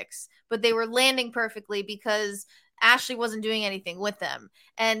body kicks, but they were landing perfectly because Ashley wasn't doing anything with them.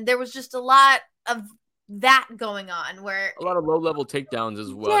 And there was just a lot of that going on where a lot of low-level takedowns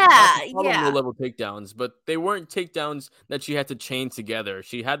as well. Low-level takedowns, but they weren't takedowns that she had to chain together.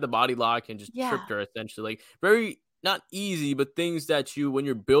 She had the body lock and just tripped her essentially. Very not easy, but things that when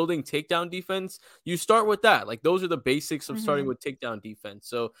you're building takedown defense, you start with that. Like those are the basics of starting with takedown defense.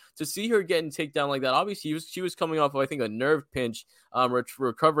 So to see her getting takedown like that, obviously she was coming off of, I think, a nerve pinch,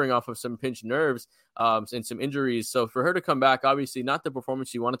 recovering off of some pinched nerves and some injuries. So for her to come back, obviously not the performance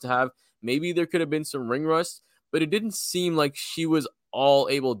she wanted to have. Maybe there could have been some ring rust, but it didn't seem like she was all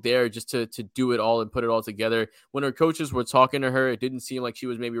able there just to do it all and put it all together. When her coaches were talking to her, it didn't seem like she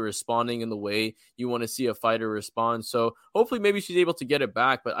was maybe responding in the way you want to see a fighter respond. So hopefully maybe she's able to get it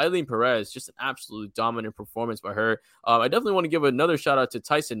back. But Eileen Perez, just an absolutely dominant performance by her. I definitely want to give another shout out to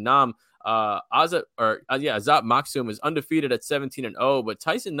Tyson Nam. Azat Maksum is undefeated at 17-0, but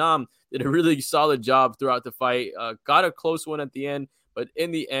Tyson Nam did a really solid job throughout the fight. Got a close one at the end, but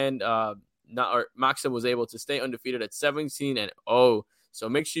in the end, Maxim was able to stay undefeated at 17-0. So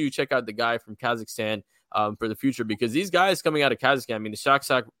make sure you check out the guy from Kazakhstan for the future, because these guys coming out of Kazakhstan, I mean, the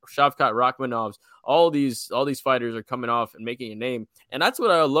Shavkat Rakhmanovs, all these fighters are coming off and making a name. And that's what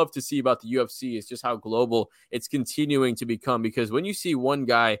I love to see about the UFC, is just how global it's continuing to become. Because when you see one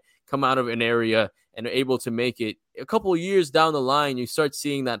guy come out of an area and are able to make it, a couple of years down the line, you start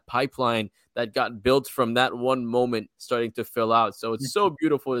seeing that pipeline that got built from that one moment starting to fill out. So it's so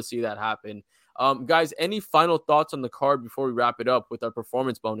beautiful to see that happen. Guys, any final thoughts on the card before we wrap it up with our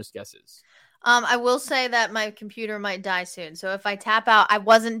performance bonus guesses? I will say that my computer might die soon. So if I tap out, I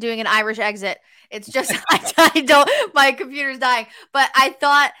wasn't doing an Irish exit. It's just my computer's dying. But I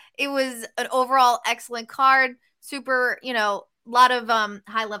thought it was an overall excellent card. Super, a lot of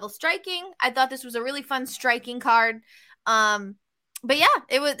high level striking. I thought this was a really fun striking card. But yeah,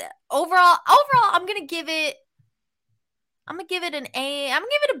 it was overall I'm gonna give it an A. I'm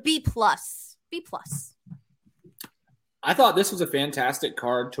gonna give it a B plus. B plus. I thought this was a fantastic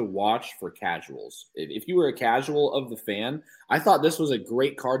card to watch for casuals. If you were a casual of the fan, I thought this was a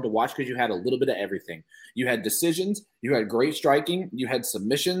great card to watch because you had a little bit of everything. You had decisions, you had great striking, you had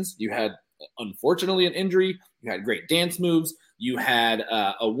submissions, you had, unfortunately, an injury, you had great dance moves, you had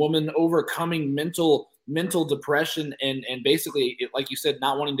a woman overcoming mental depression and basically, like you said,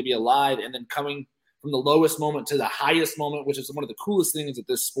 not wanting to be alive, and then coming from the lowest moment to the highest moment, which is one of the coolest things that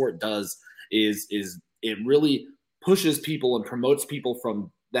this sport does, is it really pushes people and promotes people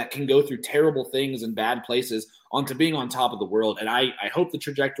from that can go through terrible things and bad places onto being on top of the world. And I hope the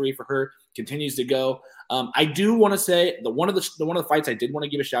trajectory for her continues to go. I do want to say one of the fights I did want to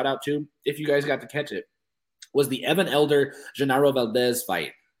give a shout out to, if you guys got to catch it, was the Evan Elder Genaro Valdez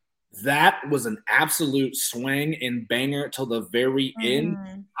fight. That was an absolute swing and banger till the very end.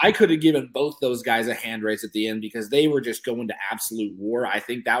 I could have given both those guys a hand raise at the end because they were just going to absolute war. I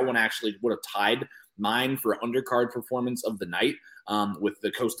think that one actually would have tied mine for undercard performance of the night with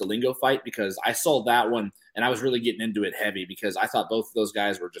the Costalingo fight, because I saw that one and I was really getting into it heavy because I thought both of those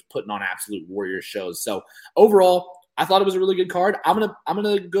guys were just putting on absolute warrior shows. So overall, I thought it was a really good card. I'm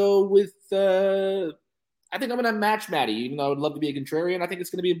gonna go with I think I'm gonna match Maddie, even though I would love to be a contrarian. I think it's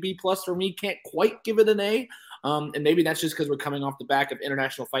gonna be a B plus for me. Can't quite give it an A, And maybe that's just because we're coming off the back of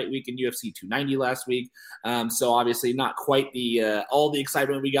International Fight Week and UFC 290 last week. So obviously not quite the all the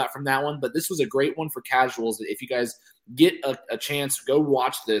excitement we got from that one, but this was a great one for casuals. If you guys get a chance, go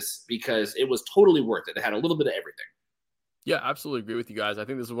watch this because it was totally worth it. It had a little bit of everything. Yeah, absolutely agree with you guys. I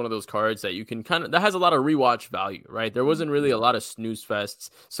think this is one of those cards that you can that has a lot of rewatch value, right? There wasn't really a lot of snooze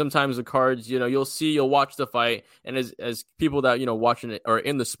fests. Sometimes the cards, you'll watch the fight, and as people that, watching it or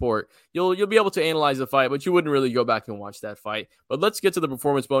in the sport, you'll be able to analyze the fight, but you wouldn't really go back and watch that fight. But let's get to the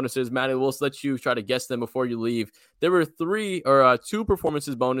performance bonuses. Maddie, we'll let you try to guess them before you leave. There were two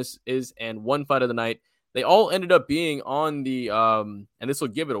performances bonuses and one fight of the night. They all ended up being on the, and this will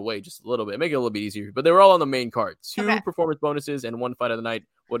give it away just a little bit, make it a little bit easier, but they were all on the main card. Two performance bonuses and one fight of the night.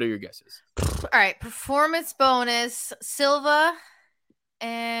 What are your guesses? All right. Performance bonus, Silva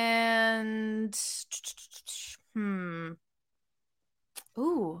and,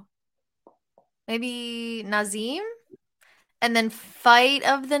 maybe Nazim? And then fight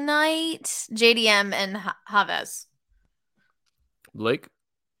of the night, JDM and Chavez. Blake?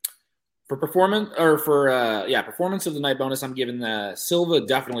 For performance performance of the night bonus, I'm giving Silva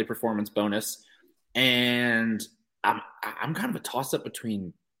definitely performance bonus, and I'm kind of a toss up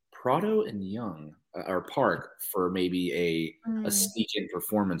between Prado and Young or Park for maybe a sneak in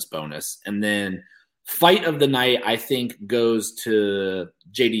performance bonus, and then fight of the night I think goes to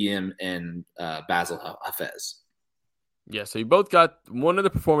JDM and Basil Hafez. Yeah, so you both got one of the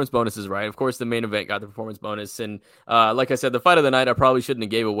performance bonuses right. Of course, the main event got the performance bonus. And like I said, the fight of the night I probably shouldn't have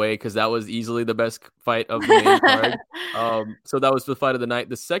gave away because that was easily the best fight of the main card. So that was the fight of the night.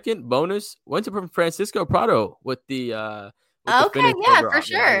 The second bonus went to Francisco Prado with the for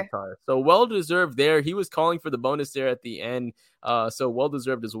sure. So well-deserved there. He was calling for the bonus there at the end. So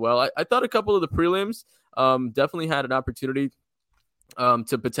well-deserved as well. I thought a couple of the prelims definitely had an opportunity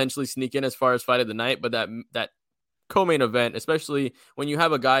to potentially sneak in as far as fight of the night, but that co-main event, especially when you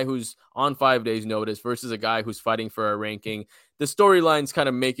have a guy who's on 5 days notice versus a guy who's fighting for a ranking, the storylines kind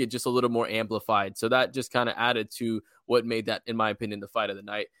of make it just a little more amplified. So that just kind of added to what made that, in my opinion, the fight of the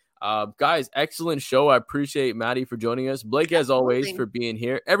night. Guys, excellent show. I appreciate Maddie for joining us. Blake, as always, for being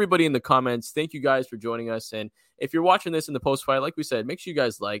here. Everybody in the comments, thank you guys for joining us. And if you're watching this in the post-fight, like we said, make sure you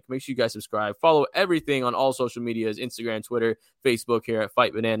guys make sure you guys subscribe. Follow everything on all social medias, Instagram, Twitter, Facebook here at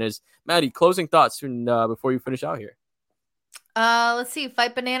Fight Bananas. Maddie, closing thoughts before you finish out here. Let's see.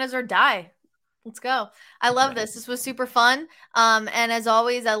 Fight Bananas or die. Let's go. I love this. This was super fun. And as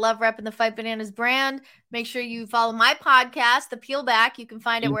always, I love repping the Fight Bananas brand. Make sure you follow my podcast, The Peel Back. You can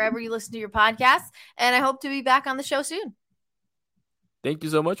find it wherever you listen to your podcasts. And I hope to be back on the show soon. Thank you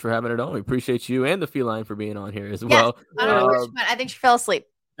so much for having it on. We appreciate you and the feline for being on here as well. I don't know where she went. I think she fell asleep.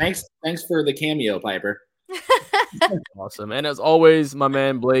 Thanks for the cameo, Piper. Awesome. And as always, my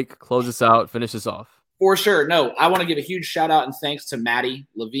man Blake, close us out, finish us off. For sure. No, I want to give a huge shout out and thanks to Maddie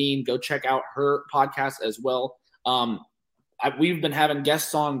Levine. Go check out her podcast as well. We've been having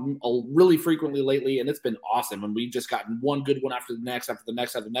guests on really frequently lately, and it's been awesome. And we've just gotten one good one after the next, after the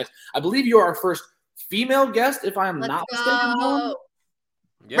next, after the next. I believe you are our first female guest, if I am not mistaken.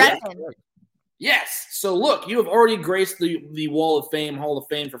 Yes. So look, you have already graced the Wall of Fame, Hall of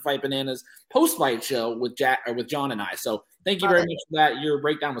Fame for Fight Bananas post-fight show with John and I. So thank you very much for that. Your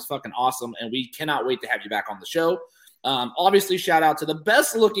breakdown was fucking awesome, and we cannot wait to have you back on the show. Obviously, shout out to the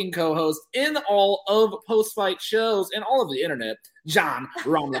best-looking co-host in all of post-fight shows and all of the internet, John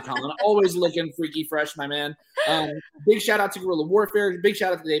Romlakan. Always looking freaky fresh, my man. Big shout out to Guerrilla Warfare. Big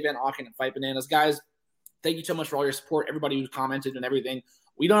shout out to Dave Van Auken and Fight Bananas. Guys, thank you so much for all your support, everybody who's commented and everything.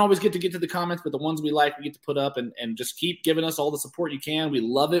 We don't always get to the comments, but the ones we like, we get to put up and just keep giving us all the support you can. We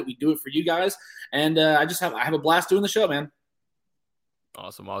love it. We do it for you guys. And I have a blast doing the show, man.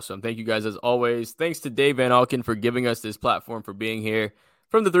 Awesome. Thank you guys as always. Thanks to Dave Van Auken for giving us this platform, for being here.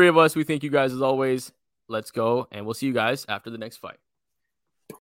 From the three of us, we thank you guys as always. Let's go, and we'll see you guys after the next fight.